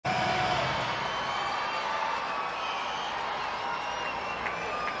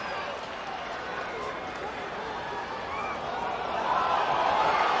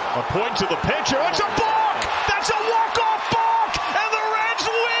Point to the pitcher. It's a balk! That's a walk-off balk! And the Reds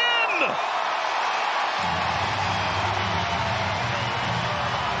win!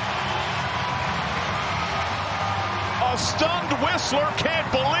 A stunned Whistler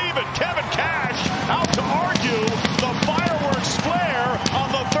can't believe it. Kevin Cash out to argue the fireworks flare on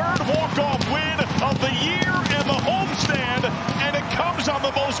the third walk-off win of the year in the homestand, and it comes on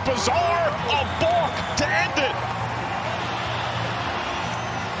the most bizarre of balk to end it.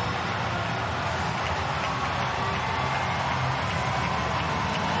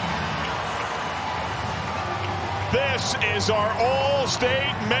 This is our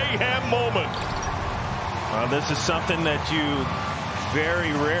all-state mayhem moment. Well, this is something that you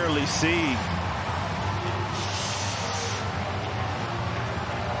very rarely see.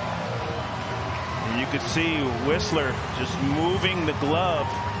 And you could see Whistler just moving the glove,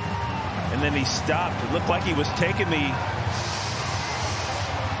 and then he stopped. It looked like he was taking the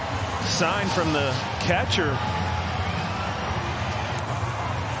sign from the catcher.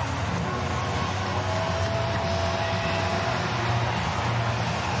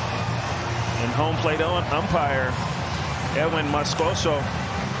 And home plate umpire Edwin Moscoso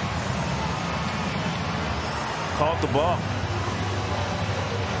called the ball.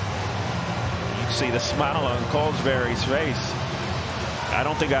 You can see the smile on Colesbury's face. I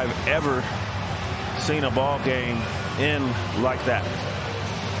don't think I've ever seen a ball game end like that.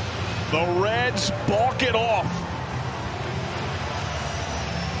 The Reds balk it off.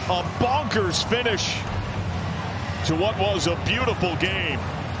 A bonkers finish to what was a beautiful game.